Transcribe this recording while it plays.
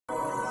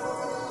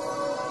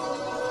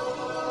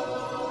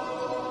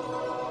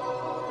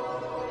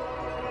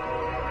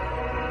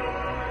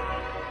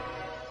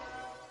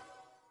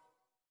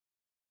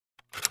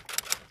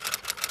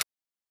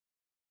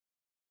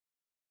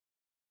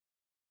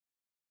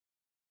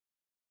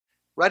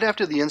Right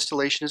after the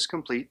installation is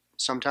complete,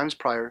 sometimes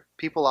prior,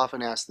 people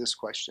often ask this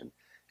question.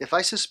 If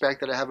I suspect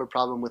that I have a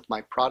problem with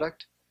my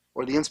product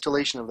or the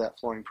installation of that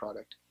flooring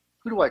product,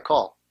 who do I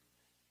call?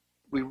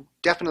 We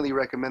definitely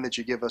recommend that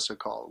you give us a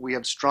call. We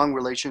have strong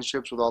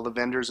relationships with all the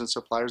vendors and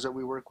suppliers that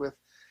we work with,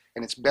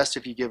 and it's best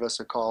if you give us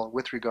a call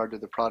with regard to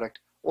the product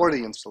or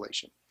the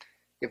installation.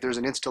 If there's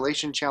an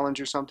installation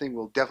challenge or something,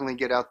 we'll definitely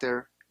get out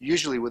there,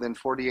 usually within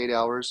 48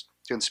 hours,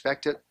 to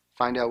inspect it,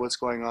 find out what's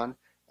going on,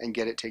 and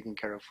get it taken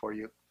care of for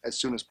you as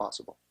soon as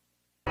possible.